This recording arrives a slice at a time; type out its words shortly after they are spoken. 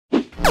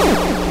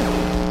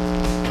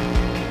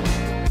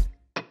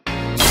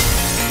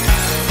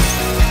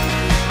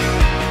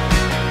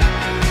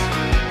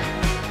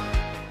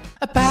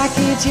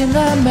get in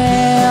the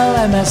mail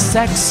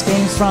MSX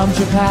games from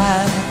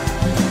Japan.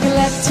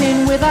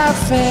 Collecting without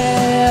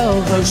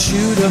fail those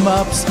shoot 'em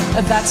ups,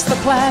 that's the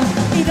plan.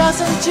 He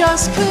doesn't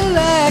just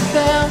collect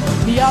them,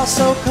 he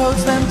also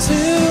codes them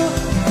too.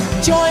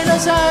 Join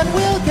us and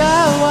we'll go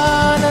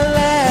on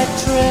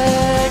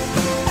electric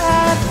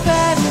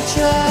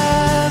adventures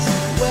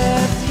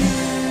with you.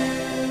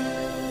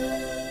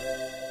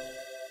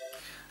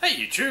 Hey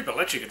YouTube,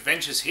 Electric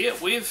Adventures here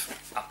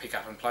with a pick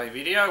up and play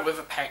video with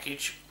a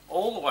package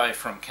all the way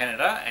from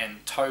Canada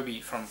and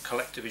Toby from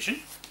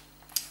Collectorvision.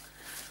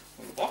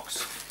 The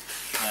box.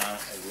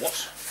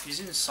 What is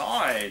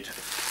inside?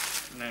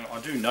 Now I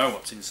do know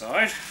what's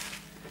inside.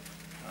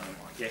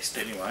 I guessed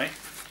anyway.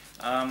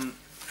 Let's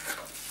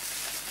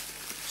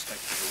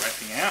take the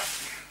wrapping out.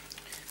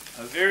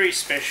 A very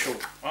special.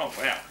 Oh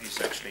wow,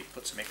 he's actually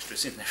put some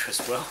extras in there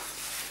as well.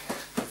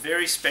 A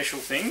very special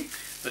thing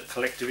that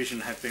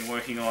Collectorvision have been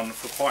working on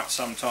for quite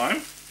some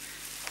time.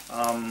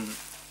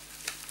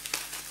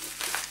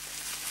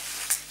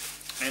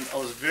 And I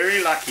was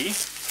very lucky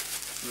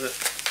that,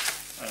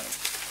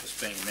 just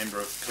being a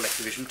member of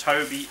Collectorvision,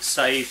 Toby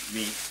saved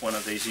me one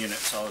of these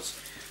units. I was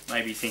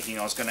maybe thinking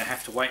I was going to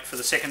have to wait for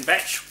the second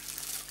batch.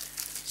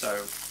 So, I'm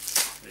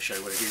going to show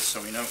you what it is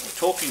so we know what we're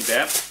talking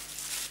about.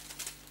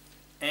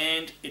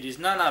 And it is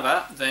none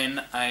other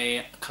than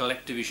a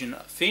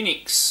Collectorvision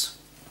Pheonix.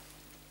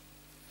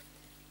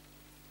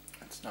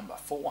 It's number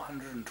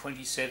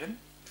 427.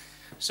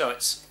 So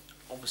it's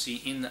obviously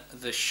in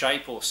the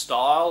shape or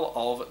style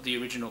of the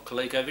original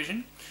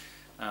Colecovision.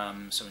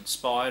 So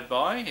inspired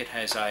by. It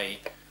has a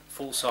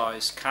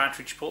full-size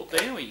cartridge port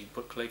there where you can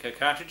put Coleco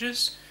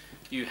cartridges.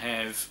 You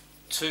have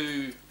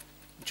two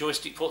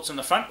joystick ports on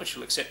the front which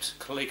will accept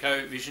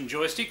Colecovision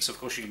joysticks. Of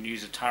course you can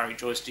use Atari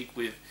joystick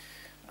with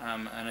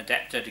an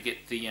adapter to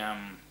get the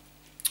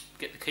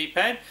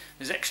keypad.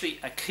 There's actually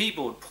a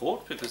keyboard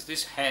port because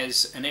this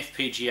has an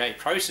FPGA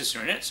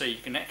processor in it, so you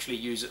can actually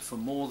use it for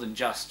more than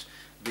just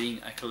being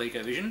a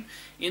Colecovision.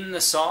 In the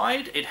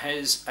side it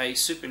has a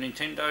Super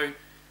Nintendo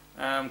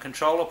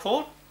controller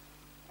port,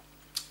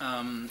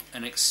 an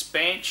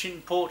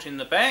expansion port in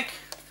the back,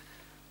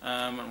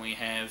 and we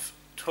have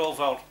 12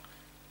 volt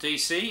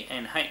DC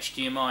and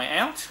HDMI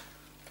out.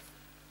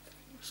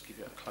 Just give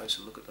you a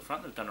closer look at the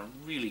front. They've done a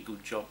really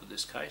good job with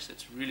this case.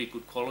 It's really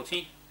good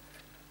quality,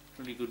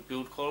 really good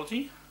build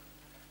quality.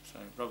 So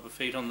rubber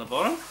feet on the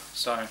bottom,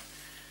 so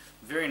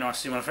very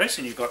nice interface.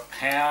 And you've got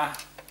power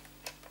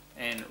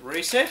and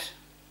reset.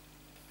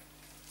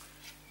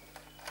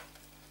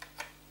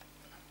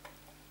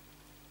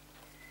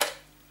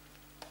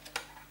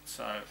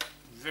 So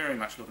very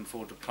much looking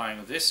forward to playing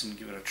with this and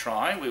give it a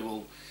try. We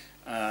will,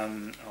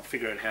 I'll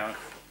figure out how. I'm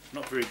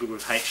not very good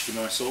with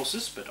HDMI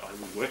sources, but I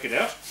will work it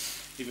out,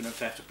 even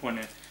if I have to point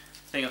a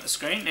thing at the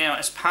screen. Now,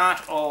 as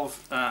part of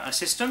a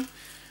system,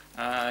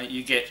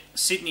 you get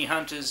Sydney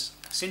Hunter's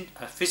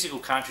a physical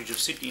cartridge of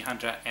Sydney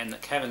Hunter and the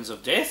Caverns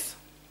of Death,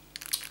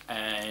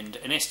 and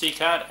an SD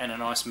card and a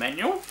nice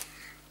manual.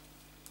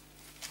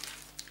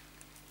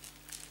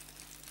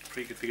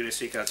 Pre-configured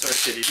SD card. So I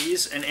said it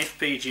is an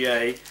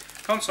FPGA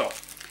console,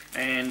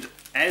 and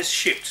as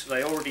shipped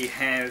they already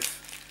have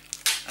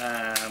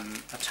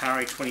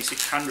Atari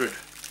 2600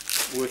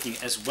 working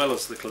as well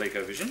as the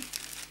Colecovision.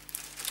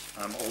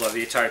 Although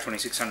the Atari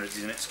 2600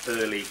 is in its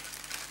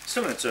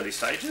still in its early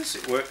stages.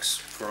 It works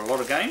for a lot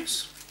of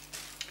games.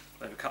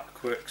 They have a couple of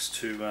quirks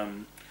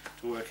to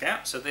work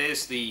out. So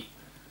there's the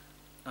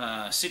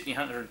Sydney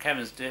Hunter and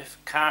Caverns of Death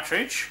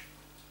cartridge.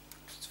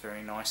 It's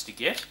very nice to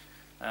get.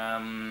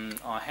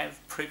 I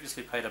have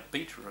previously played a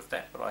beta of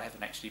that, but I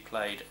haven't actually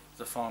played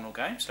the final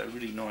game, so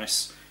really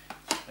nice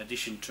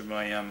addition to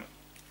my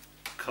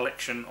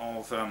collection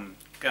of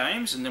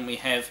games. And then we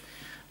have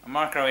a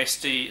micro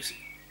SD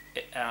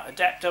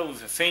adapter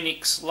with a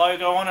Pheonix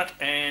logo on it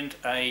and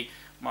a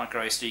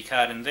micro SD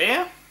card in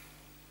there.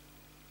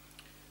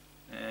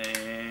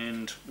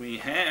 And we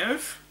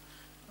have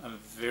a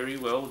very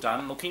well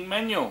done looking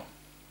manual.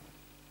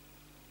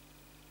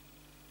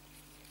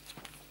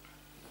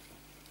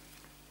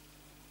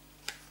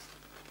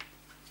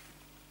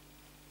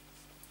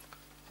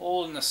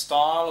 All in the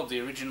style of the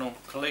original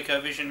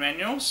Colecovision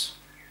manuals,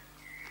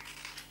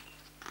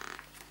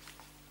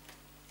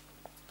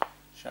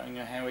 showing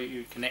you how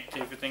you connect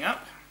everything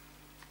up.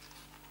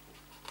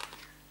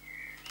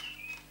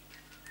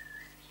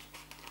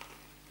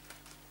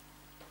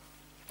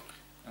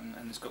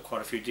 And it's got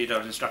quite a few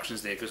detailed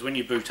instructions there, because when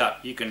you boot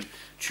up you can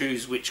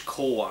choose which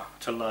core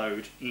to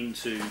load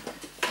into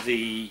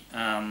the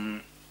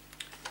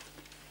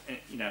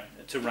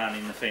to run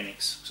in the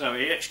Pheonix. So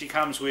it actually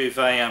comes with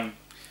a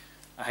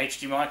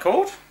HDMI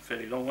cord,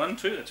 fairly long one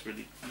too, that's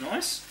really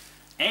nice.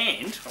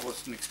 And I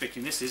wasn't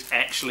expecting this, is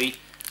actually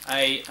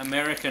a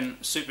American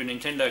Super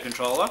Nintendo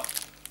controller.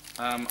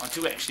 I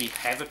do actually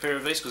have a pair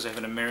of these because I have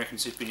an American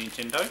Super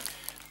Nintendo,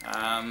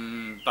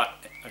 but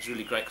it's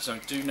really great because I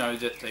do know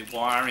that the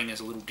wiring is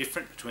a little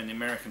different between the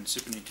American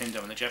Super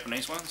Nintendo and the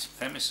Japanese ones,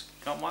 famous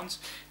ones,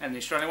 and the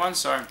Australian ones,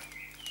 so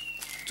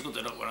it's good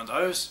that I got one of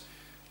those.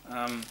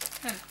 And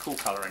cool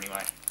colour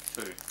anyway,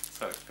 too.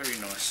 So very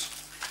nice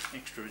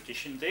extra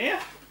addition there.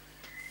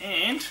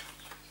 And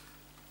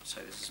so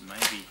this is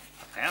maybe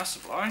a power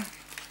supply.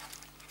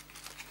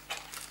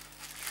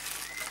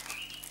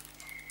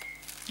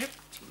 Yep,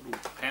 it's a little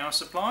power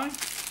supply.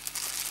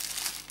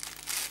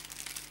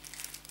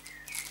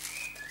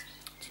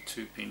 It's a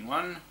 2-pin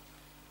one.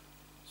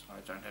 So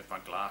I don't have my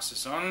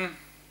glasses on.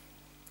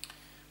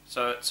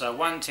 So it's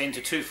 110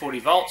 to 240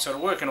 volts, so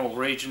it'll work in all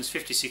regions,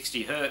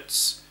 50-60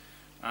 hertz,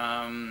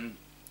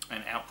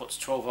 and output's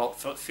 12 volt,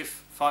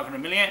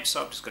 500 milliamps.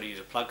 So I've just got to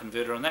use a plug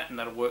converter on that, and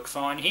that'll work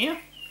fine here.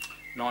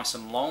 Nice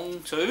and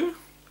long too.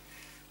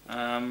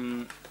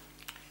 Very,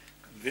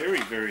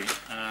 very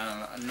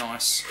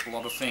nice, a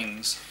lot of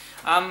things.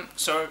 I'm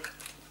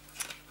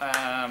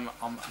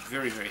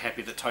very, very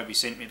happy that Toby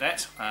sent me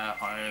that.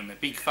 I owe him a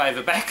big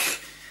favour back.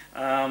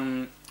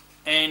 And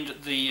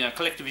the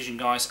Collectorvision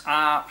guys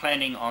are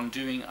planning on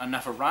doing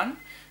another run.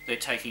 They're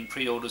taking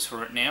pre-orders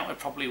for it now. It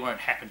probably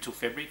won't happen till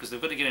February because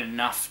they've got to get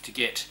enough to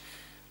get,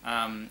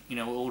 you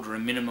know, order a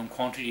minimum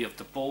quantity of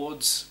the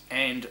boards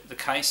and the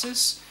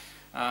cases.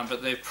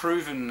 But they've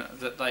proven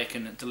that they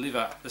can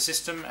deliver the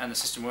system, and the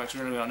system works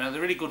really well. Now, the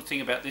really good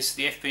thing about this,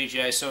 the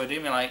FPGA, so it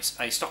emulates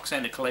a stock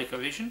standard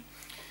Colecovision.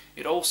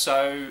 It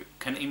also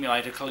can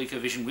emulate a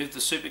Colecovision with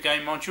the Super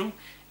Game module,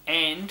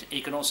 and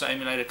it can also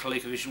emulate a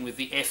Colecovision with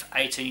the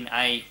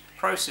F18A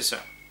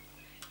processor,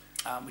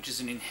 which is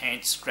an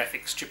enhanced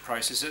graphics chip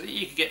processor that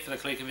you could get for the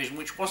Colecovision,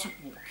 which wasn't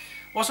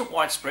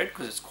widespread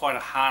because it's quite a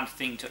hard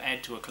thing to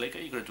add to a Coleco.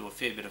 You've got to do a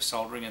fair bit of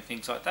soldering and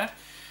things like that.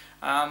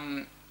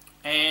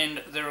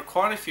 And there are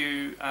quite a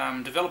few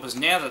developers,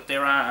 now that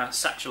there are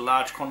such a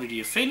large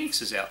quantity of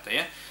Pheonixes out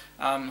there,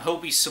 who'll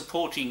be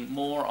supporting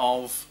more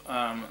of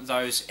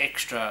those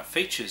extra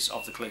features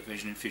of the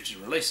Colecovision in future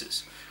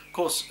releases. Of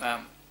course,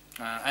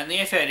 and the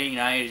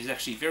F18A is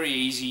actually very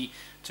easy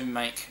to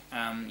make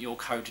your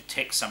code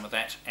detect some of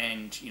that,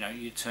 and you know,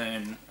 you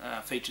turn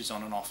features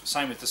on and off.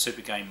 Same with the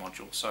Super Game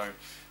module. So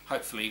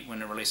hopefully when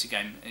they release a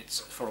game, it's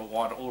for a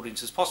wider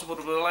audience as possible,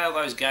 to allow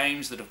those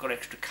games that have got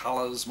extra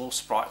colours, more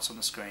sprites on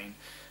the screen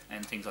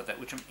and things like that,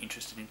 which I'm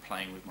interested in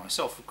playing with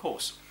myself, of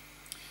course.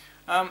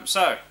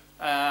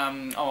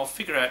 I'll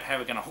figure out how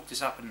we're going to hook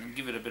this up and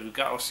give it a bit of a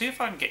go. I'll see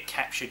if I can get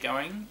capture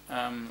going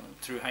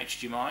through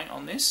HDMI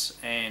on this,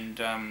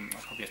 and I'll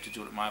probably have to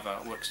do it at my other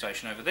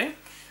workstation over there,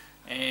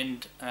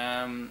 and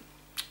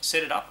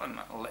set it up, and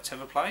let's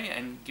have a play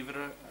and give it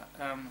a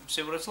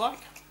see what it's like.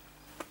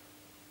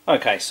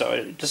 Okay, so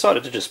I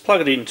decided to just plug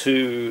it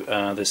into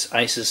this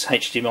Asus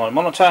HDMI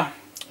monitor,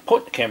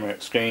 point the camera at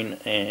the screen,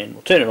 and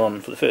we'll turn it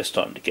on for the first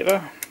time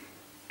together.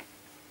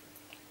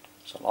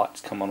 So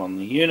lights come on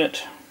the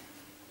unit.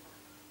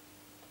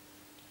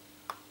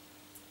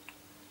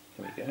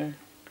 There we go.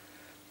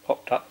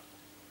 Popped up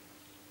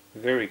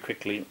very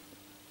quickly.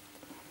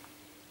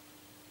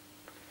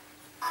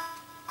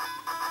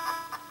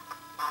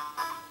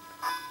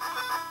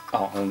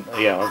 Oh, and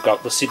yeah, I've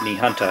got the Sydney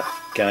Hunter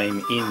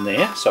game in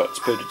there, so it's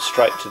booted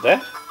straight to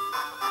that.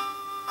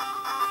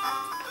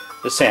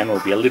 The sound will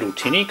be a little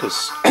tinny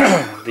because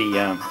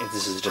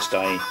this is just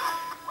a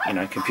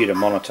computer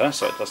monitor,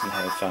 so it doesn't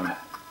have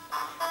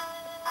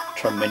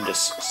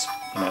tremendous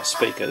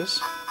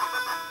speakers.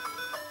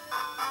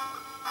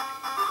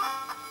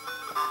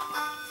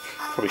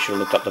 Probably should have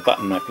looked up the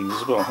button mappings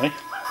as well, hey?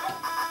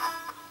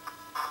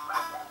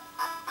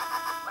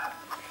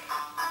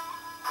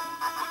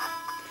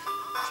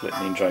 Let's let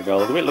the intro go a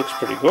little bit, looks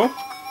pretty cool.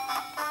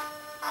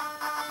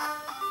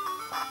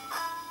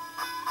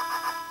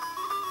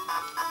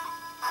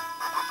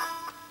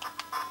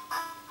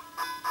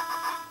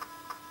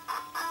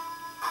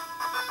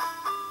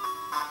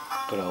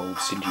 Good old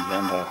Sydney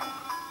Hunter.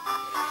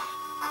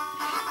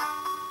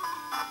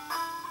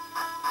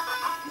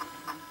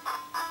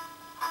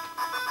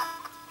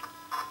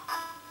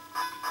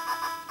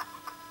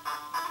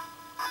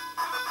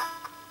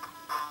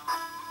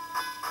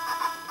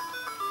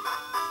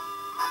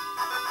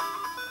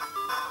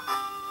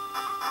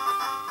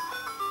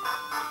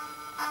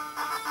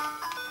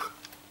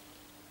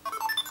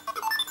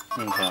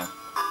 Okay,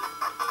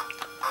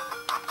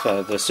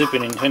 so the Super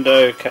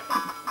Nintendo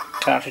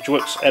cartridge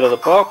works out of the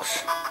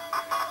box.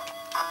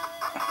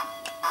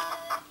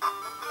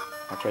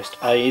 I pressed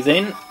A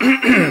then.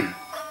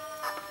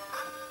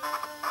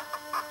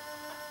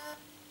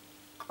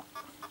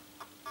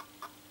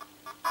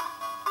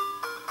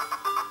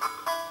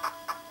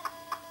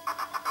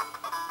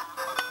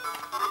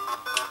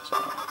 So,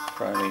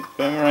 throw me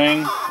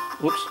boomerang.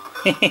 Whoops.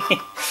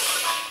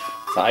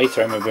 So A,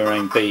 throw my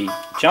boomerang, B,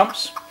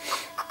 jumps.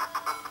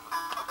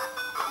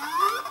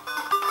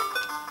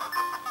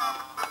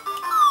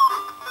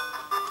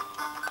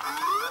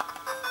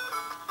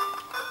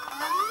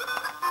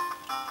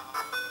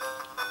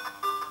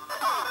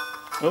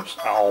 Oops,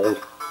 ow.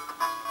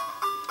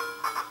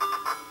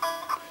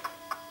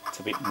 It's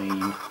a bit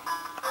mean.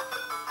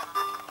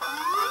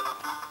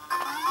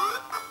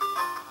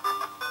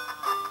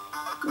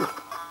 Ooh.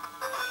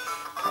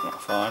 Came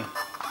out fine.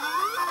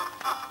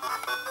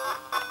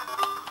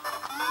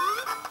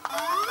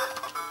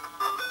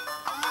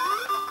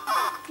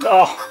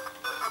 Oh!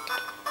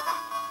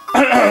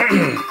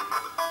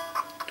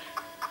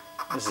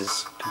 This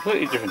is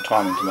completely different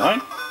timing to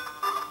mine.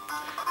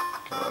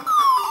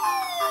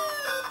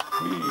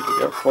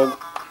 Look out, frog.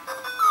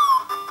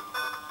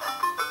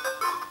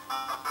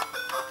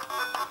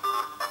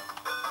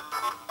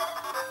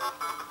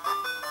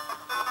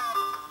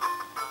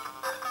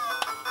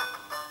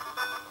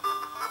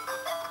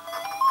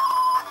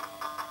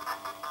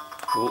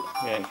 Oh,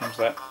 yeah, here comes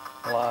that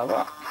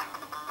lava.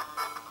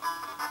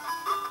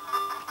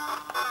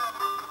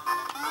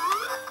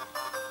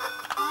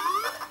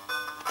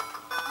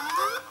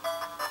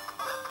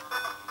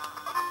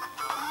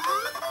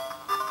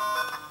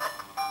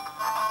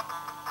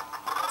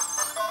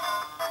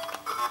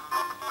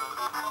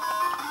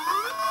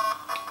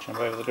 Jump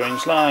over the green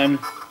slime.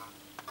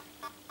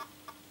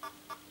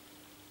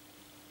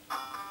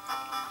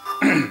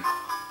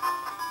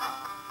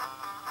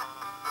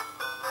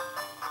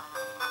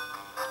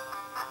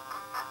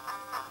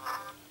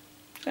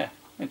 Yeah,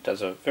 it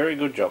does a very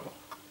good job.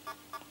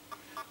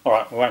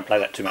 Alright, we won't play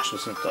that too much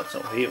since that's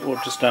all here. We'll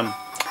just we'll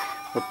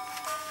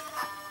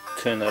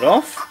turn that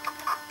off.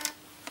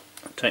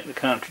 Take the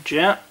cartridge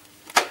out.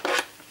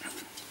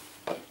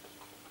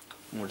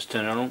 We'll just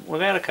turn it on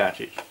without a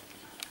cartridge.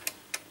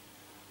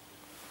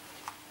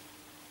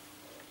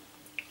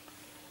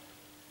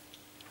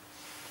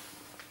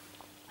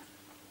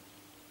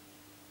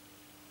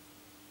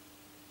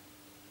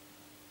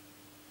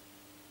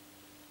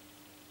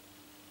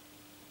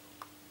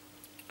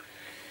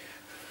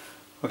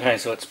 Okay,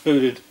 so it's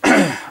booted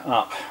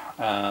up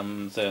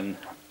the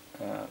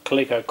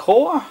Coleco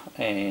core,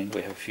 and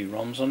we have a few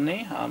ROMs on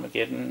there: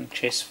 Armageddon,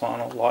 Chess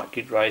Final, Light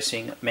Grid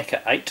Racing,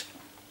 Mecha 8,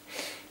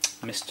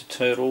 Mr.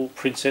 Turtle,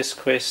 Princess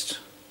Quest,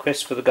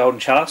 Quest for the Golden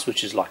Chalice,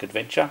 which is like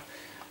Adventure,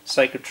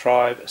 Sacred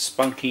Tribe,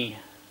 Spunky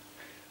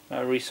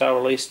resale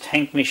release,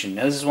 Tank Mission.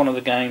 Now this is one of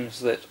the games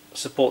that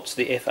supports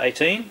the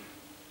F-18.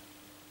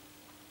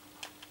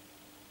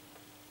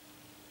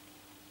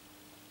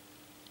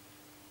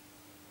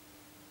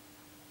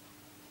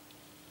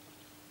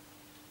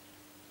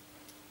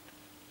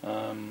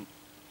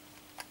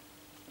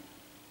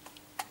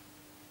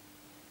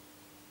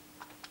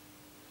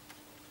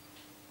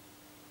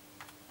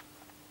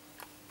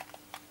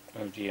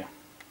 Oh dear,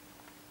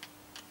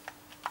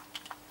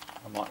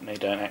 I might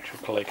need an actual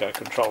Coleco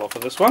controller for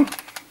this one.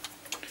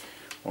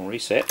 We'll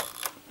reset.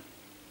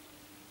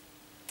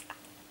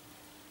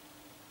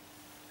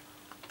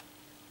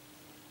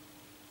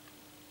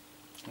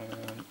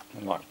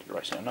 I like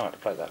racing, I know how to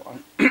play that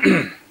one.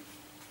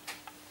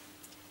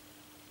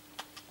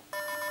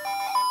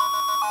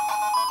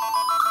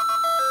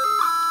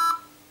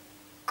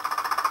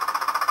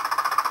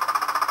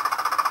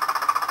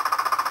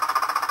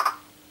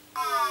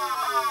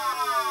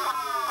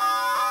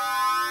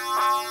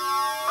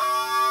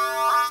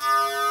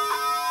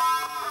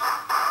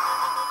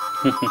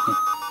 That's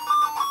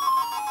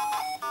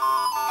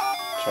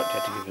right, you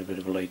have to give it a bit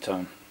of a lead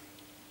time.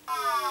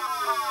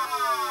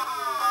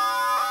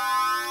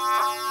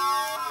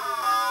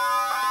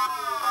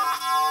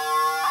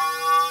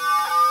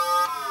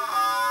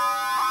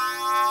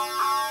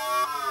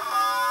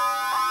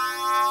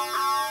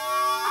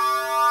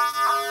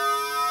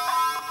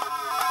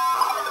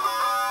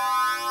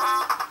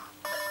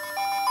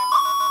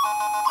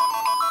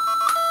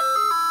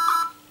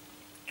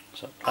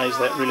 So it plays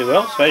that really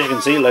well. So as you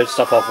can see, loads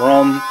stuff off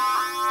ROM.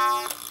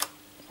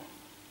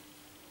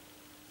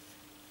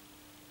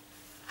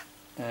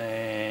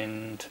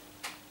 And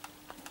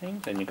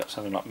then you've got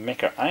something like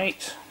Mecha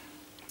 8.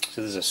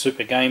 So there's a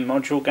super game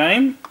module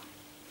game.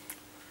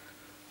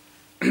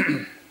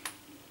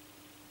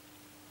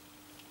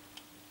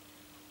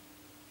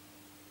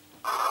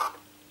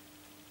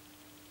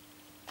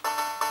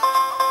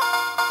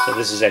 So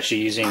this is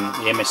actually using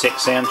the MSX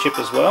sound chip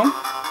as well.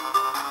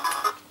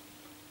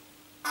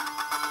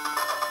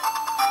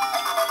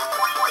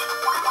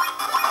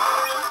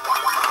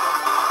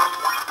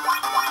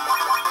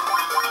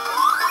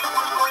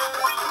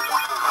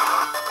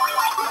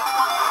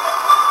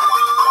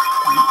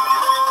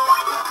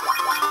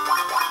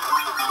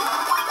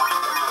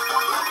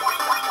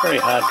 Very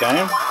hard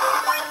game.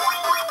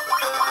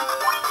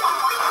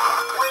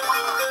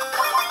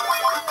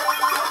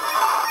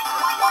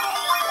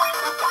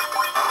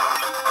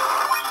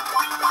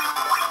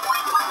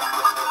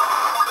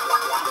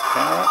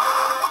 Power up.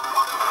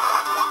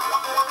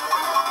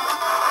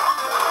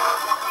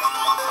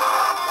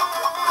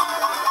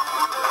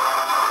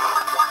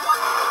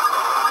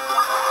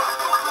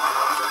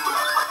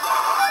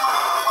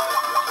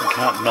 You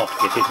can't not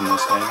get hit in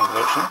this game,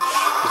 unfortunately.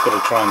 Just got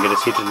to try and get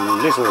as hit as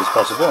little as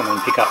possible, and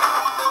then pick up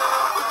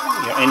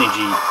your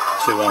energy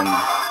to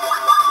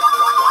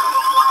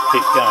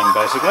keep going,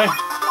 basically.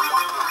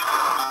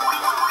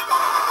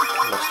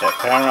 Lost our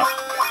power up.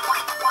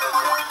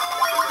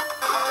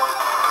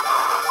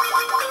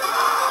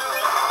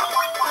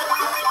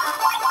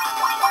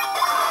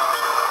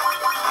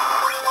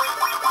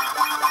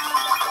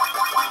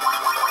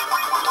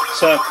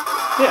 So,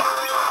 yeah,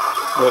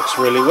 works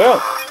really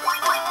well.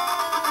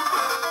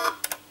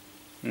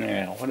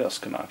 Now, what else else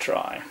can I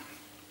try?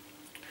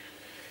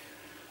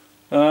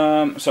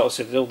 So I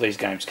said all these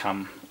games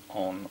come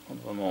on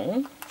them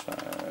all. So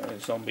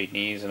Zombie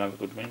Near is another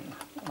good one.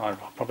 I'm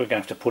probably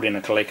going to have to put in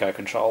a Coleco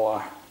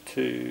controller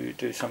to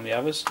do some of the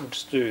others. We'll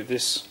just do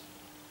this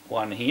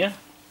one here.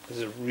 This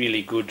is a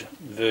really good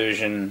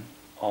version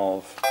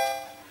of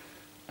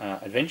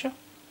Adventure,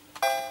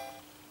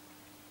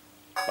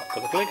 but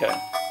for the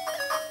Coleco.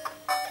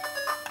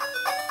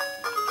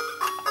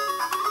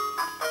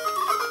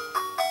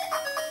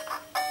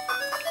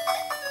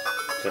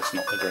 That's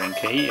not the green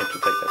key, you have to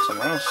take that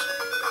somewhere else.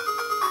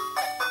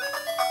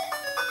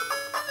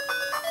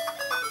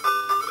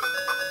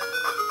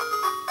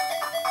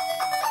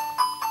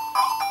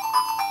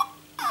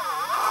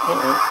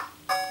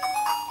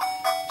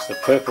 It's the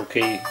purple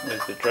key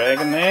with the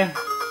dragon there.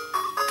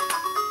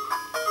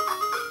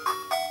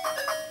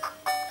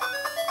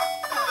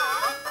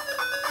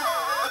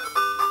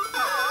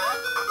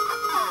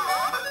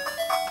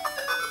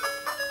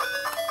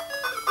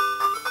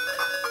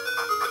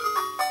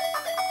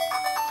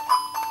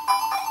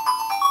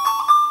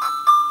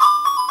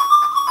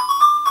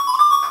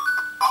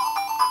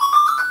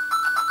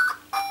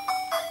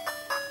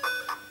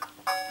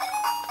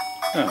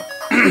 Oh.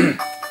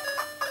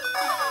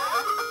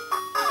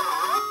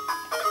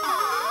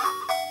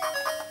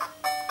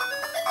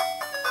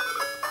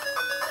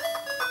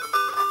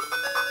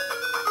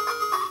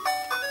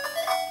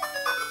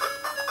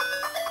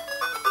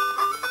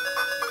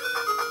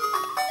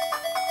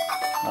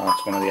 Oh,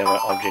 it's one of the other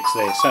objects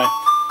there. So,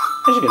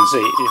 as you can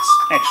see, it's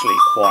actually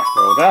quite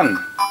well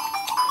done.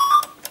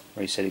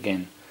 Reset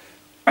again.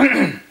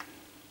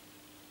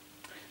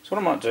 So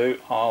what I might do,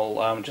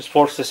 I'll just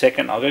pause for a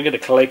second, I'll go get a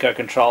Coleco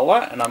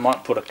controller and I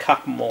might put a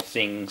couple more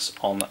things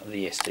on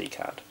the SD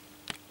card.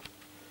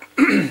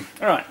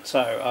 Alright,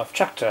 so I've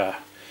chucked a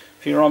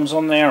few ROMs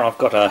on there, I've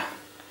got a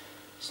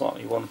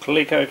slightly worn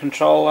Coleco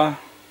controller.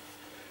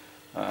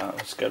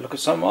 Let's go look at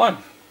some of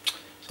mine.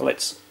 So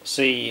let's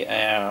see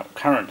our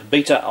current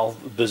beta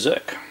of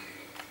Berserk.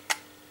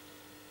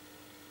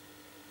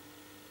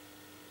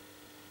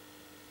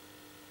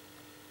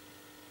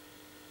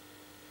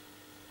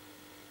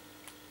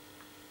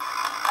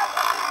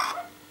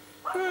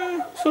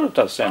 Sort of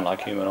does sound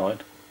like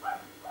humanoid.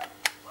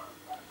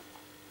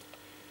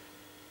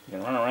 We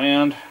can run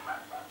around,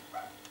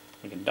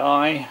 we can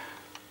die,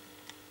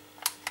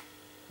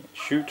 we can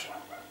shoot.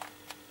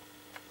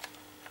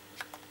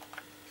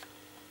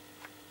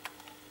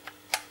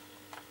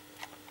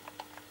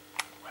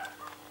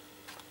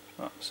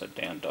 Oh, so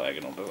down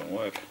diagonal doesn't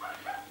work.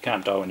 You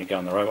can't die when you go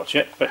on the robots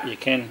yet, but you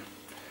can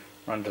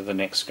run to the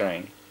next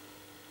screen.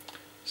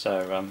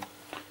 So,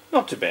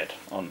 not too bad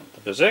on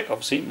the Berserk.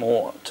 Obviously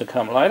more to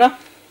come later.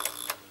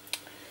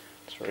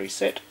 Let's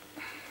reset.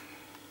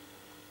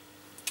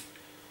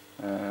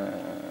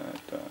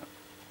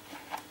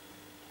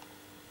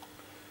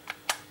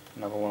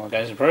 Another one of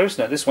Games and Brews.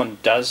 Now this one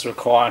does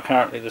require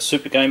currently the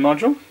Super Game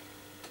module.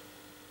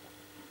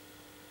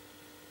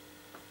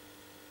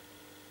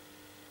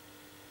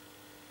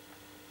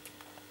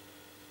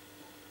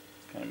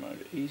 Game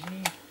mode easy.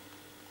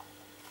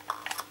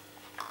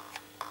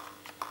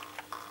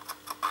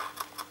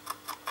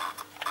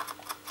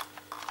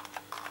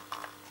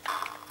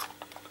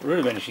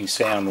 Rudimentary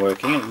sound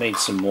working, it needs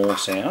some more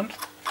sound.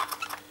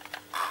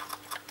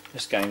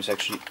 This game's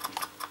actually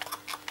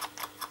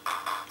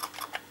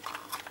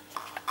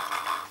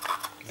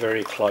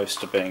very close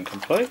to being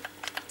complete.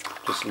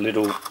 Just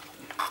little,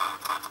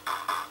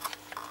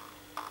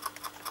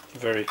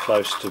 very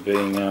close to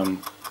being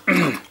done.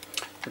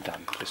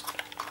 Just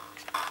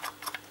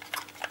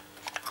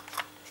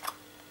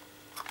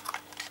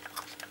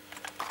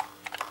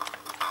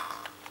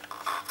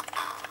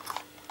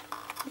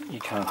you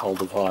can't hold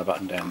the fire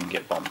button down and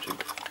get bombed. You've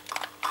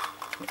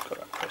got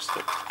to press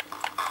the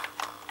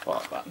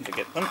fire button to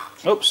get them.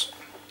 Oops,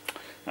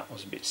 that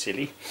was a bit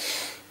silly.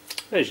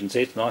 As you can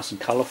see, it's nice and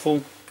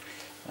colourful.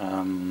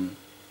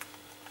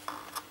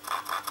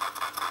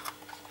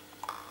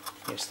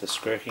 Yes, the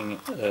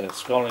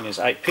scrolling is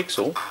 8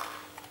 pixel,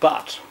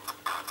 but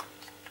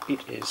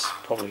it is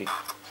probably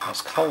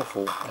as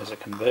colourful as it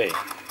can be.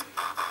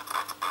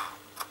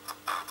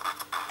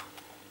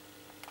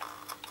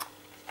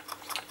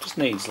 Just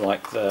needs,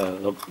 like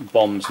the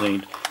bombs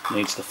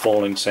needs the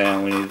falling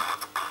sound.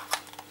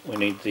 We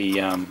need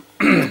the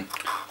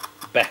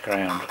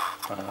background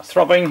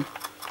throbbing.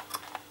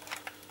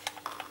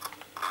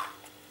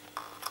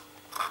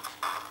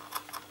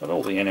 But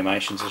all the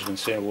animations, as you can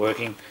see, are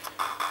working.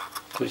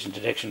 Collision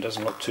detection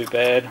doesn't look too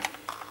bad. I'm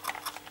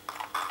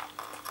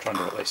trying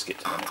to at least get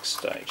to the next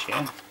stage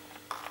here.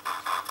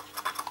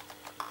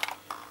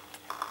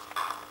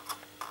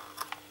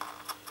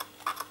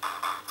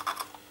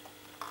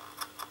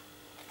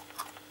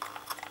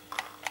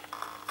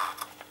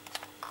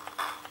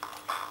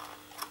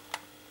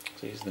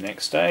 So here's the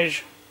next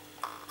stage.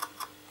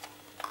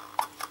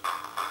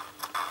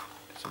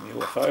 Some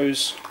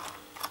UFOs.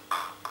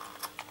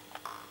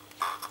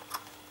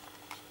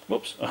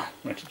 Whoops, oh,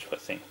 went into a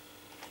thing.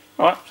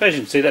 Alright, so as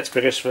you can see, that's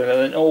progressed.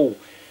 Oh,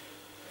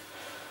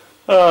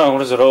 Oh,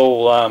 what is it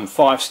all?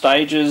 5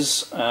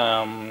 stages.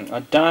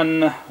 I've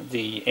done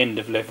the end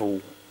of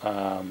level.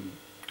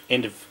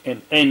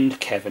 End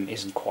cavern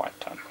isn't quite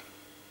done,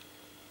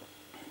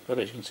 but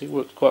as you can see, it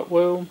works quite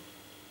well.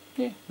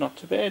 Yeah, not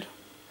too bad.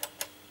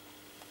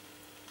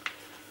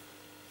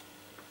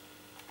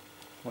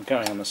 We're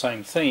going on the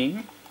same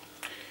theme,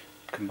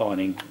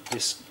 combining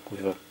this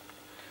with an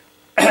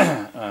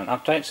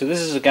update. So this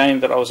is a game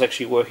that I was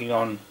actually working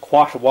on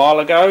quite a while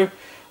ago.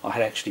 I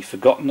had actually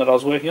forgotten that I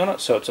was working on it.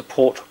 So it's a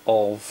port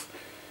of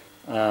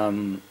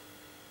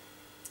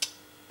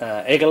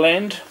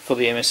Eggerland for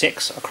the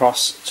MSX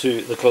across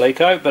to the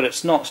Coleco, but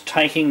it's not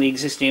taking the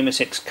existing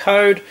MSX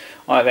code.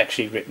 I've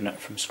actually written it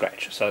from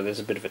scratch. So there's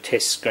a bit of a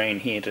test screen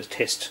here to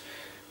test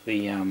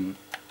the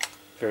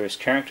various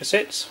character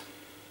sets.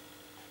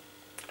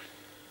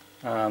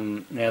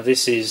 Now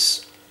this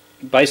is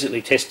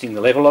basically testing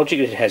the level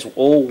logic. It has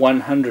all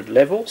 100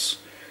 levels.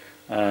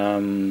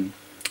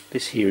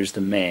 This here is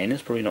the man.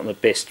 It's probably not the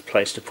best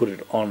place to put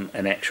it on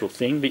an actual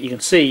thing, but you can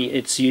see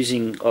it's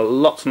using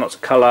lots and lots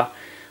of colour.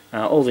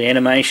 All the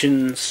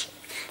animations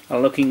are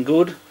looking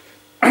good,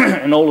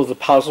 and all of the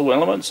puzzle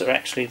elements are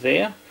actually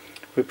there.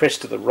 If we press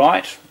to the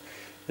right,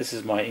 this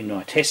is in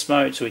my test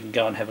mode, so we can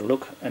go and have a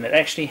look, and it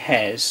actually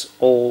has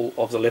all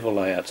of the level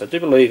layouts. I do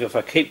believe if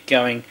I keep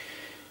going,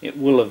 it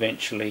will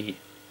eventually,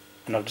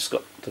 and I've just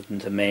got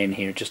the man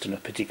here just in a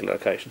particular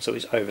location, so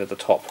he's over the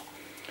top.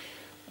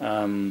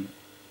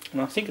 And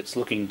I think it's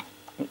looking,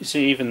 you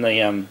see even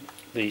the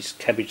these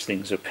cabbage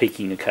things are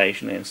peaking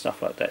occasionally and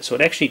stuff like that. So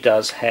it actually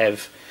does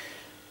have,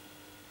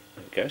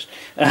 there it goes,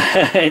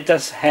 it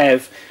does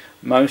have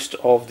most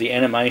of the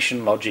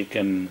animation logic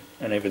and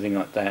everything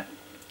like that.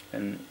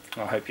 And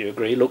I hope you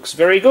agree, looks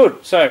very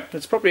good. So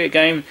it's probably a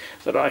game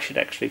that I should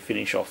actually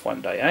finish off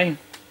one day, eh?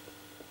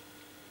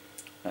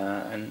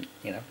 And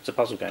you know, it's a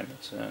puzzle game.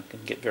 It can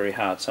get very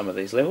hard, some of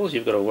these levels.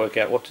 You've got to work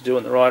out what to do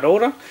in the right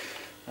order,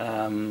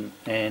 and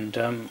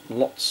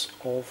lots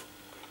of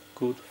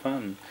good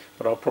fun.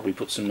 But I'll probably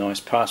put some nice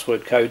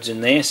password codes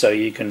in there so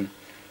you can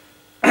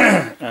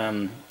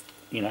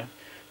you know,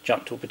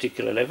 jump to a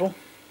particular level.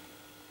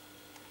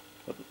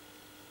 But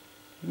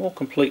more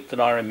complete than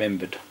I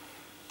remembered.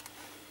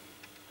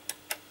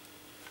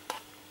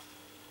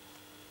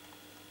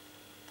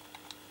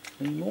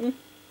 Any more?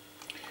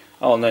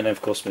 Oh, and then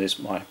of course there's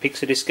my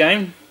Pixadisc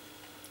game,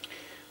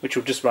 which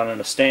will just run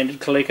on a standard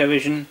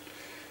ColecoVision.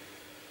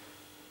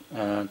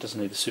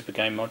 Doesn't need the Super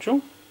Game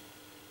module.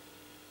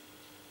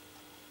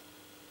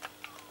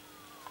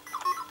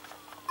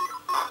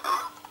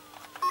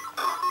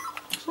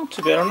 It's not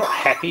too bad. I'm not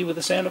happy with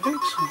the sound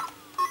effects.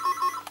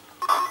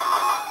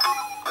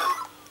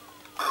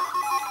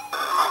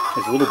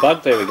 There's a little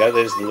bug. There we go.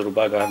 There's the little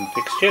bug I haven't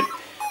fixed yet.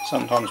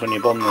 Sometimes when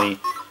you bomb the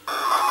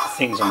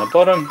things on the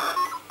bottom,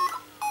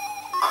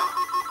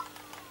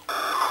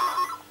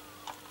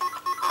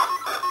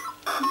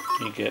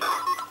 you get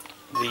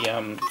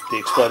the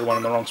exploded one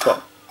in the wrong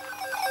spot.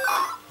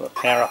 The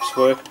power-ups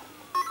work.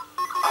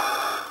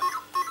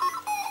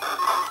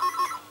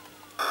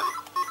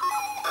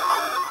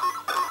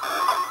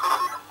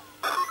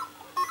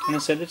 And I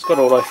said it's got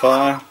auto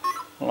fire,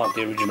 like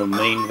the original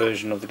mean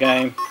version of the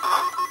game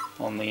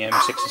on the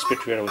MSX and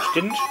Spectravideo, which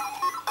didn't.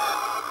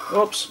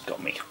 Oops,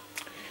 got me.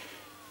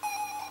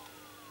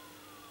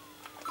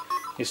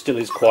 It still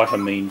is quite a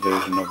mean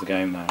version of the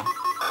game though.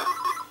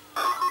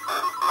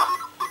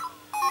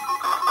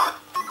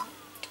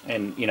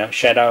 And you know,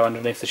 shadow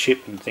underneath the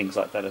ship and things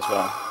like that as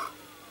well.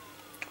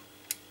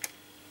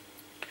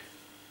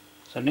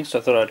 So next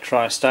I thought I'd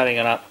try starting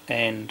it up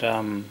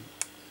and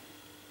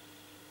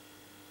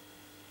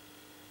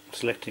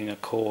selecting a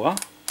core.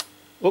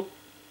 Oop.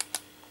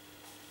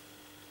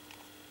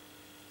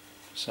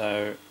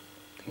 So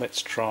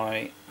let's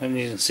try, and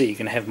you can see you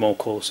can have more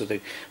cores, so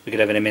we could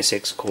have an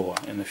MSX core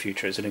in the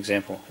future as an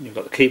example. And you've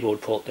got the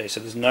keyboard port there, so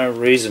there's no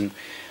reason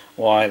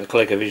why the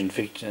Collectorvision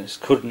Pheonix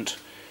couldn't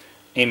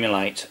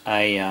emulate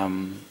a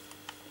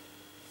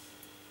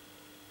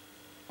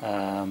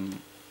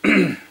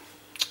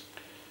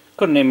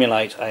couldn't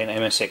emulate an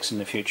MSX in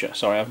the future.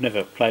 Sorry, I've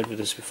never played with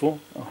this before.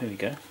 Oh, here we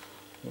go.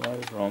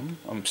 Load ROM.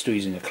 I'm still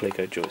using a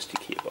Coleco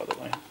joystick here, by the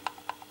way.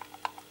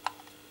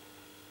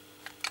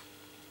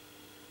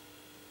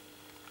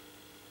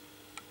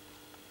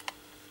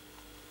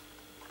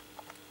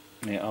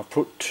 Yeah, I've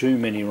put too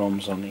many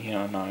ROMs on here,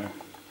 I know.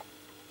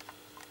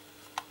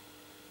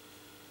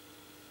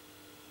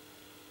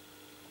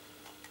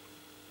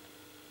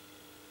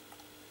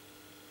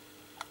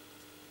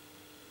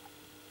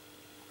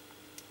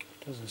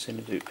 Doesn't seem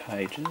to do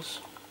pages.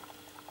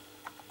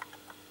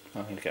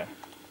 Oh, here we go.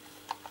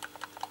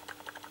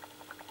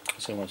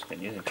 So once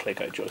again, using a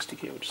Coleco joystick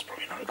here, which is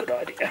probably not a good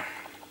idea.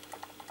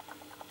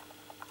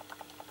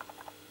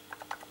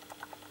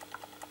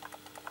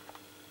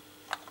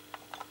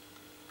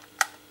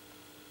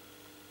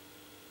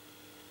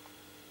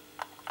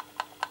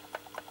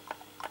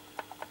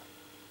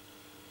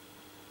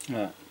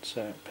 Right,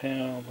 so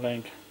power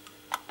blank.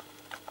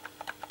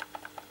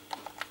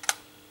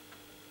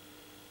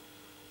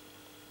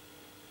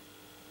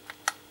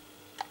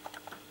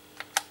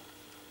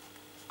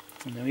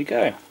 And there we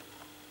go.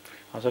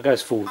 So it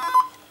goes forward.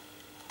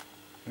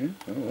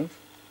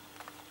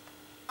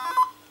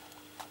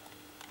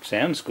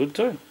 Sounds good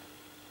too.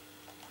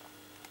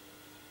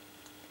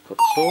 Got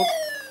the sword,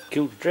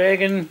 killed the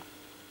dragon.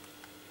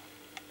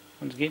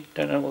 Once again,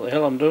 don't know what the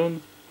hell I'm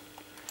doing.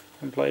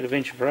 Haven't played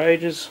Adventure for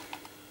ages.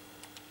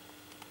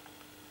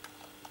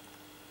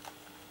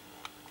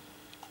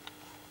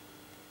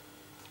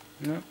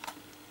 No.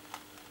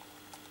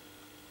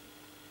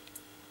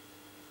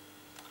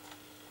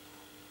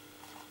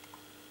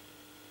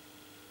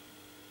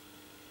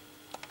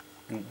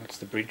 That's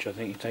the bridge, I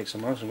think you take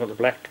somewhere else. I've got the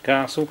black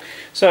castle.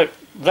 So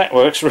that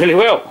works really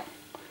well.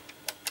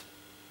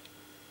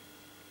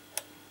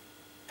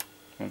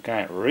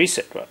 Okay,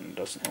 reset button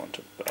doesn't want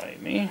to obey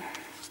me.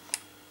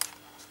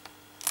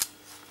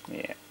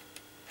 Yeah.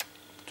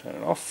 Turn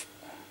it off.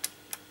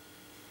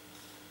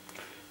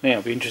 Now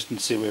it'll be interesting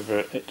to see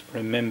whether it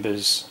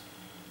remembers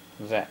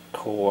that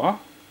core.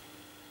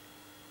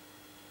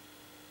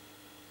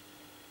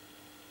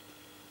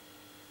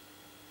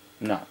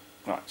 No.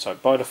 Right, so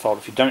by default,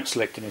 if you don't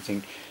select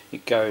anything,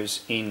 it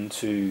goes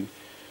into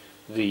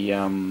the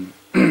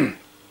into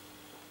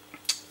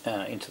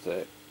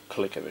the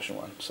Colecovision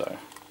one. So,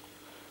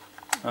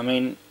 I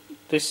mean,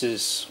 this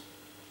is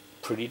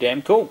pretty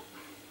damn cool.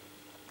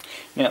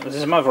 Now, there's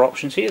some other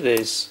options here.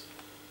 There's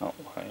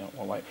hang on,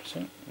 we'll wait for a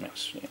second.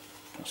 Next, yeah.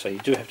 So you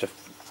do have to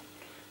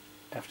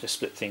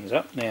split things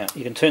up. Now,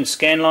 you can turn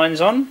scan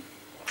lines on,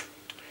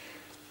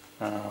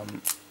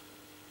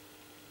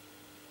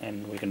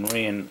 and we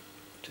can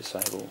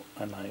disable,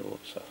 enable,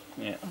 so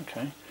yeah,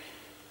 okay.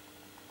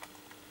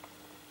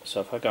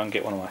 So if I go and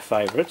get one of my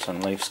favourites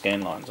and leave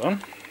scan lines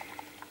on,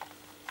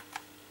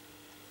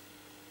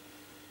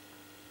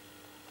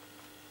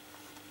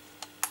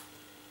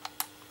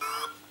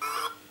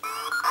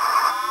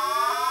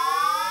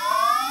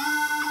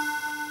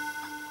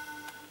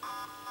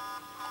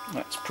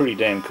 that's pretty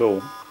damn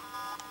cool.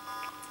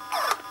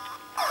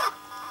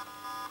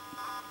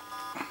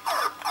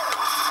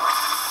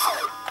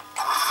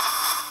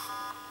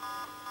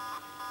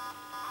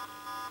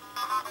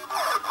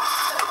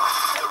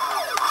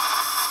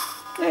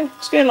 Yeah,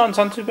 scan lines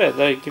aren't too bad.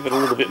 They give it a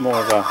little bit more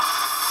of a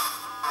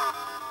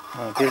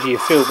grittier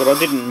feel, but I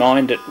didn't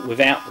mind it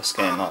without the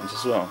scan lines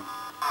as well.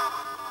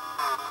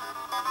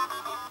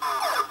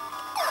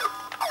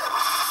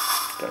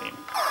 Got him.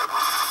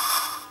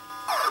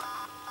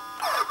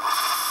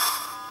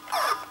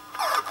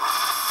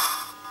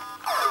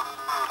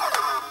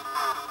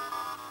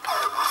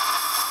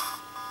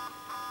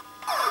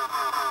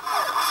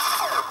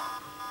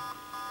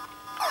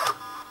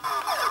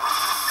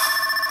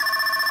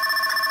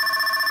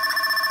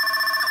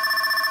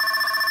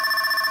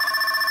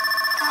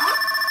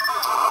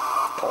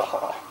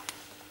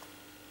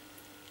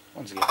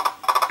 Once again,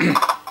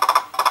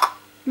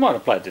 might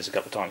have played this a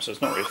couple of times, so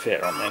it's not really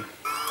fair on them.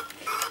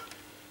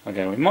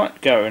 Okay, we might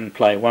go and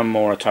play one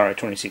more Atari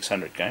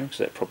 2600 game, because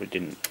that probably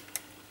didn't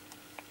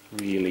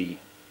really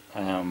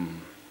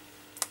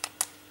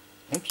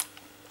oops,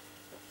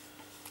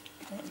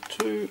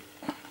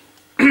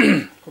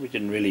 probably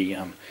didn't really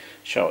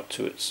show it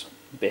to its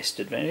best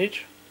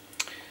advantage.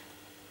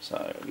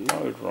 So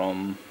load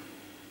ROM.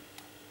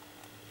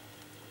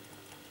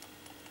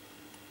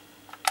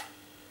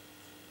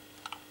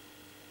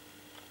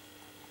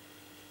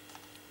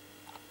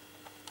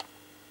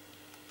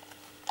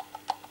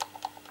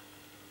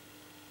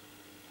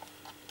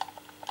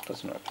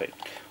 Doesn't repeat.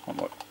 I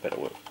might better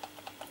work.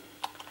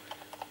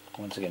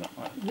 Once again,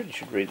 I really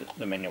should read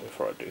the manual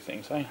before I do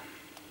things, eh?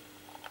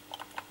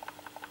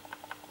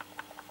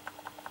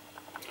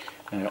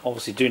 Now,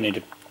 obviously, do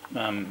need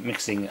to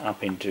mixing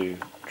up into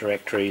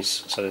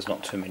directories, so there's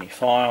not too many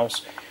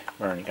files.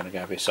 We're only going to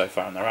go here so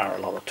far, and there are a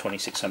lot of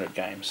 2600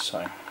 games,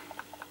 so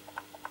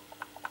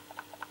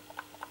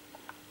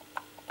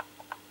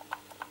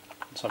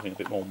something a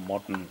bit more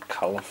modern,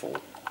 colourful.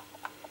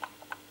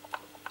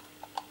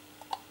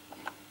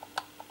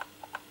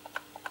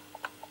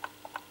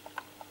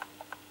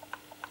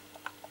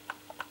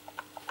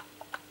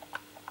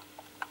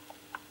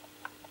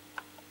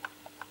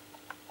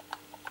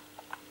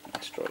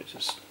 Asteroids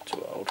is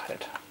too old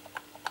hat.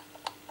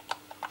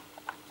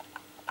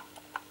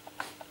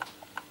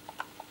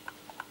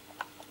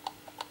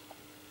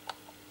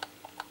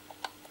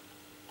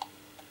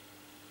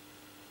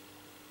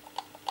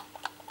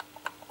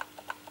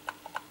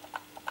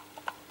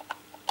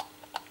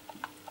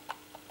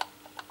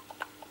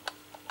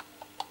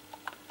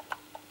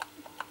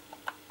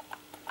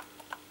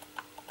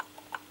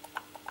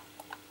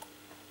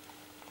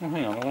 Oh,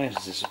 hang on, the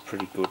lasers is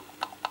pretty good.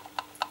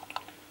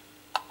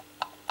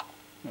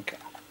 Okay.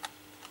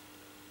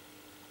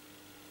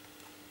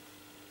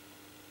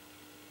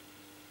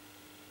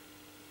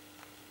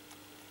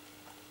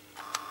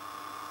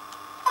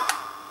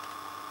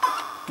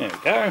 There we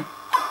go.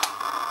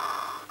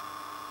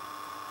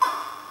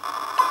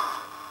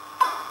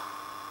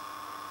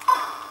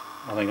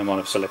 I think I might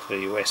have selected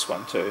a US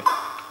one too.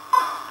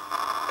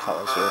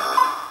 Colours are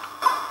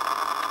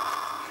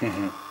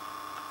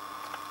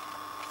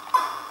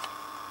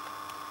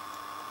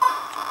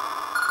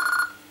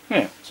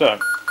So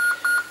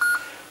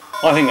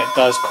I think it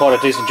does quite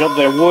a decent job.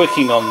 They're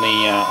working on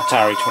the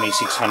Atari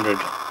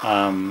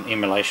 2600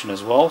 emulation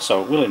as well,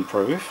 so it will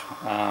improve,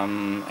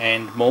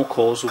 and more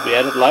cores will be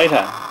added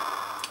later.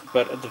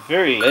 But at the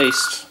very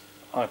least,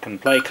 I can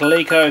play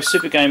Coleco,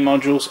 Super Game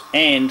modules,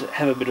 and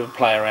have a bit of a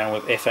play around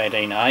with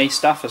F18A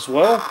stuff as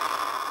well,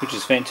 which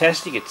is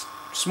fantastic. It's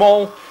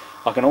small.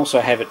 I can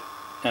also have it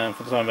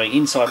for the time being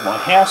inside my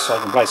house, so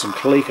I can play some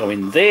Coleco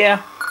in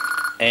there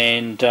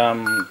and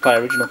play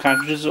original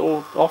cartridges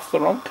or off the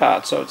ROM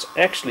card. So it's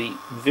actually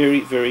very,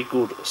 very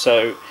good.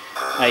 So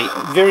a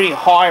very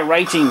high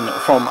rating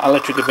from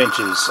Electric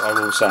Adventures, I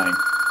will say.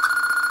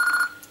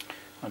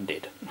 I'm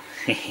dead.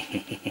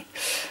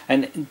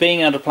 And being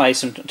able to play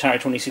some Atari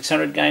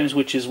 2600 games,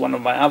 which is one of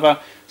my other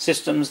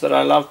systems that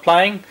I love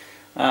playing,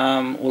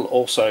 will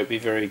also be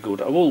very good.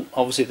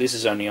 Obviously this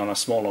is only on a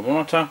smaller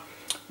monitor,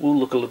 will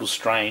look a little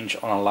strange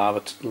on a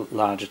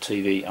larger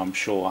TV, I'm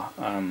sure,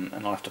 and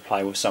I'll have to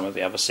play with some of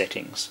the other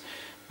settings.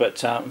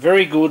 But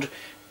very good.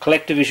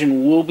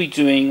 Collectorvision will be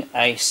doing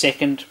a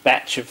second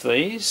batch of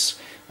these,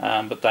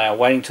 but they are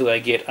waiting till they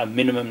get a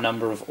minimum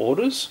number of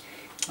orders.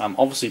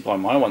 Obviously by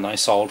my one they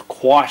sold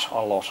quite a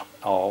lot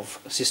of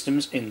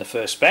systems in the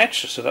first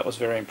batch, so that was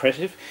very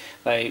impressive.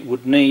 They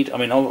would need, I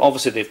mean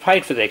obviously they've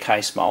paid for their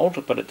case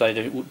mould, but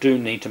they do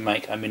need to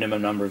make a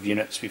minimum number of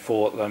units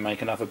before they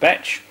make another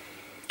batch.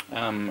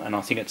 And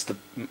I think it's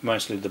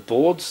mostly the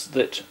boards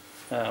that,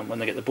 when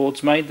they get the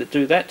boards made, that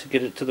do that to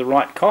get it to the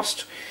right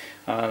cost.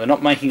 They're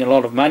not making a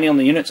lot of money on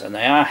the units, and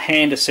they are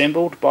hand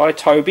assembled by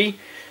Toby.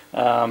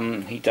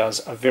 He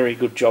does a very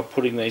good job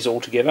putting these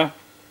all together.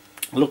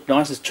 Look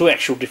nice. There's two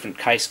actual different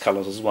case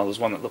colours as well. There's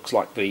one that looks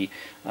like the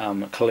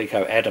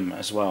Coleco Adam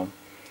as well.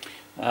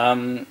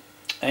 And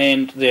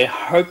they're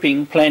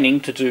planning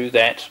to do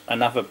that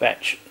another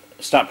batch,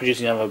 start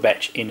producing another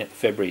batch in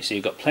February. So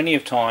you've got plenty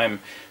of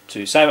time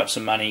to save up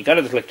some money, go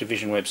to the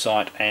Collectorvision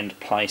website and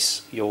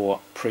place your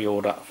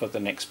pre-order for the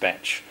next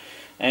batch.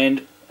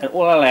 And it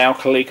will allow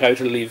Coleco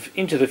to live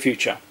into the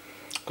future,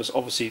 because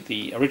obviously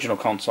the original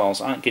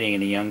consoles aren't getting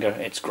any younger.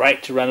 It's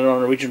great to run it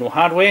on original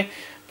hardware,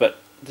 but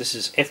this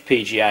is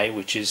FPGA,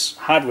 which is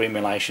hardware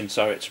emulation,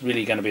 so it's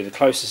really going to be the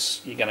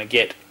closest you're going to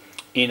get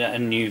in a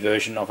new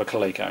version of a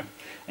Coleco.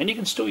 And you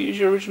can still use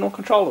your original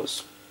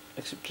controllers,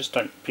 except just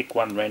don't pick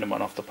one random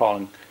one off the pile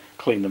and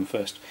clean them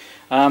first.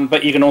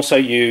 But you can also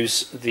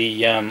use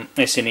the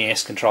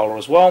SNES controller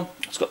as well.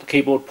 It's got the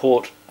keyboard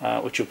port,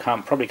 which will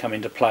probably come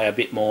into play a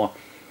bit more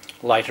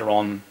later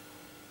on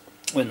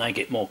when they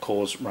get more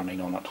cores running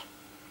on it.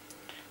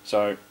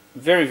 So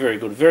very, very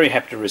good. Very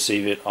happy to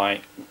receive it. I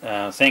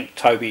thank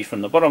Toby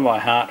from the bottom of my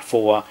heart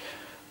for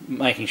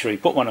making sure he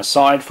put one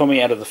aside for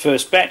me out of the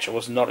first batch. I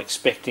was not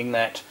expecting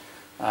that.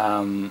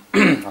 I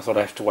thought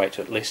I'd have to wait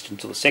at least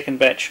until the second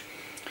batch.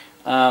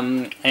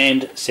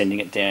 And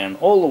sending it down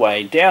all the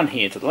way down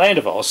here to the land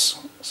of Oz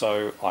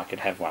so I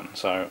could have one.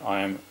 So I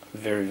am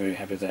very, very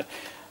happy with that.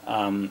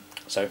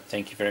 So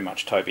thank you very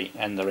much, Toby,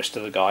 and the rest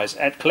of the guys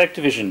at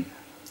Collectorvision.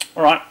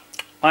 Alright,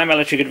 I'm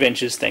Electric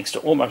Adventures. Thanks to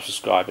all my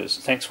subscribers.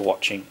 Thanks for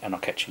watching, and I'll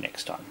catch you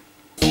next time.